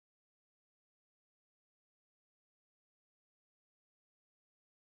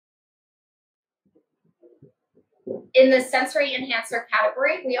In the sensory enhancer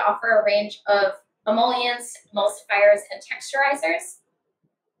category, we offer a range of emollients, emulsifiers, and texturizers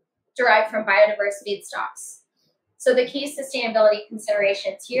derived from biodiverse feedstocks. So the key sustainability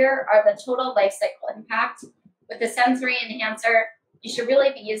considerations here are the total life cycle impact. With the sensory enhancer, you should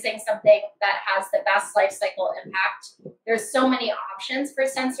really be using something that has the best life cycle impact. There's so many options for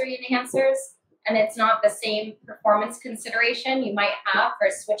sensory enhancers, and it's not the same performance consideration you might have for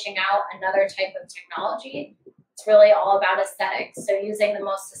switching out another type of technology. It's really all about aesthetics. So using the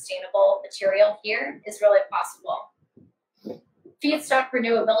most sustainable material here is really possible. Feedstock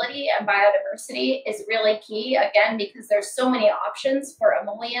renewability and biodiversity is really key, again, because there's so many options for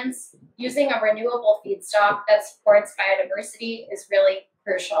emollients. Using a renewable feedstock that supports biodiversity is really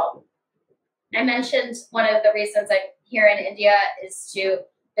crucial. I mentioned one of the reasons I'm here in India is to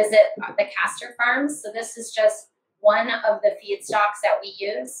visit the castor farms. So this is just one of the feedstocks that we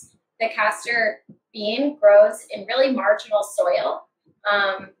use. The castor bean grows in really marginal soil.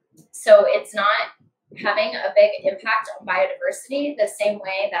 So it's not having a big impact on biodiversity the same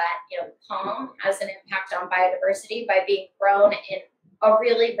way that palm has an impact on biodiversity by being grown in a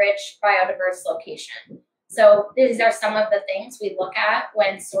really rich biodiverse location. So these are some of the things we look at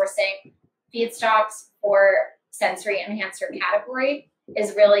when sourcing feedstocks for sensory enhancer category,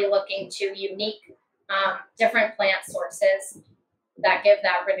 is really looking to unique different plant sources that give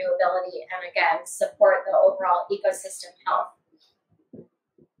that renewability and again support the overall ecosystem health.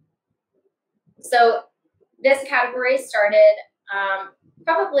 So this category started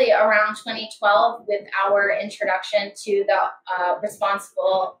probably around 2012 with our introduction to the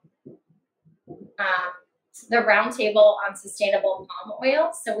the roundtable on sustainable palm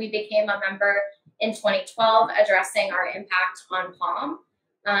oil. So we became a member in 2012 addressing our impact on palm.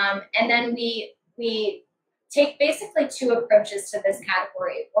 And then we take basically two approaches to this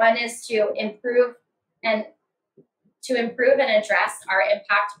category. One is to improve and address our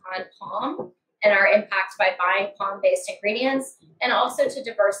impact on palm and our impact by buying palm-based ingredients, and also to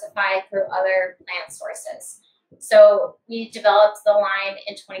diversify through other plant sources. So we developed the line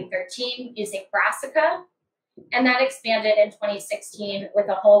in 2013 using brassica, and that expanded in 2016 with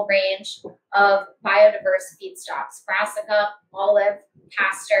a whole range of biodiverse feedstocks: brassica, olive,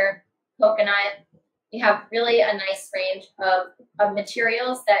 castor, coconut. We have really a nice range of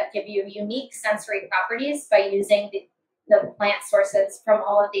materials that give you unique sensory properties by using the plant sources from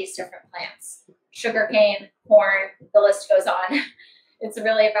all of these different plants. Sugarcane, corn, the list goes on. It's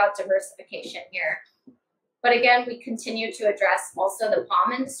really about diversification here. But again, we continue to address also the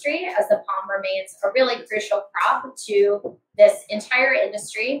palm industry, as the palm remains a really crucial crop to this entire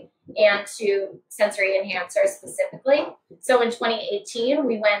industry and to sensory enhancers specifically. So in 2018,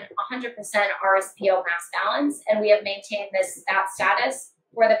 we went 100% RSPO mass balance, and we have maintained that status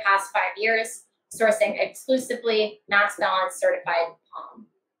for the past 5 years, sourcing exclusively mass balance certified palm.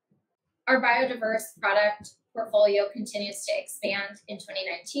 Our biodiverse product portfolio continues to expand in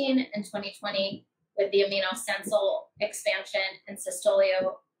 2019 and 2020 with the Amino Sensol expansion and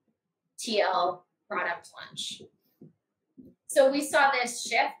SustOleo TL product launch. So we saw this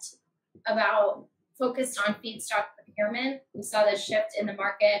shift about focused on feedstock procurement. We saw this shift in the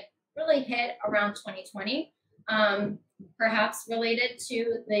market really hit around 2020, perhaps related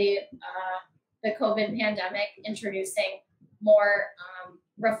to the COVID pandemic, introducing more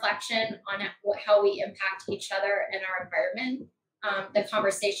reflection on how we impact each other and our environment. The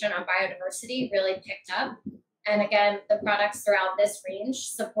conversation on biodiversity really picked up. And again, the products throughout this range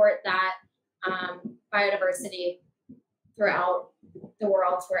support that biodiversity throughout the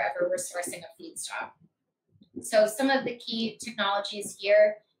world, wherever we're sourcing a feedstock. So some of the key technologies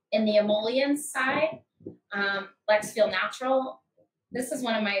here in the emollients side, Lex Feel Natural. This is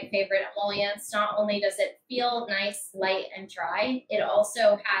one of my favorite emollients. Not only does it feel nice, light, and dry, it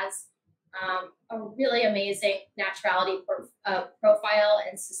also has a really amazing naturality profile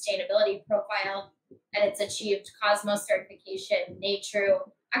and sustainability profile, and it's achieved Cosmos certification, NATRU,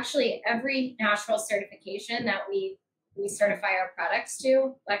 actually every natural certification that we certify our products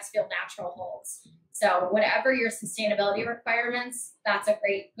to, Lex Feel Natural holds. So whatever your sustainability requirements, that's a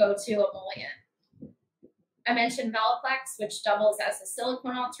great go-to emollient. I mentioned Veloplex, which doubles as a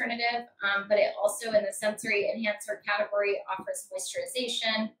silicone alternative, but it also in the sensory enhancer category offers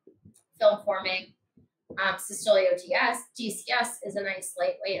moisturization, film forming. SustOleo DCS is a nice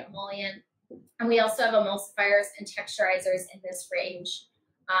lightweight emollient. And we also have emulsifiers and texturizers in this range,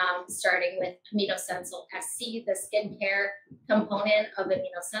 starting with Amino Sensol SC, the skincare component of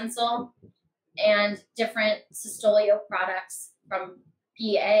Amino Sensol, and different SustOleo products from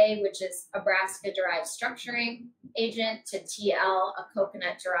PA, which is a brassica-derived structuring agent, to TL, a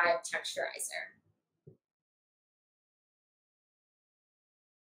coconut-derived texturizer.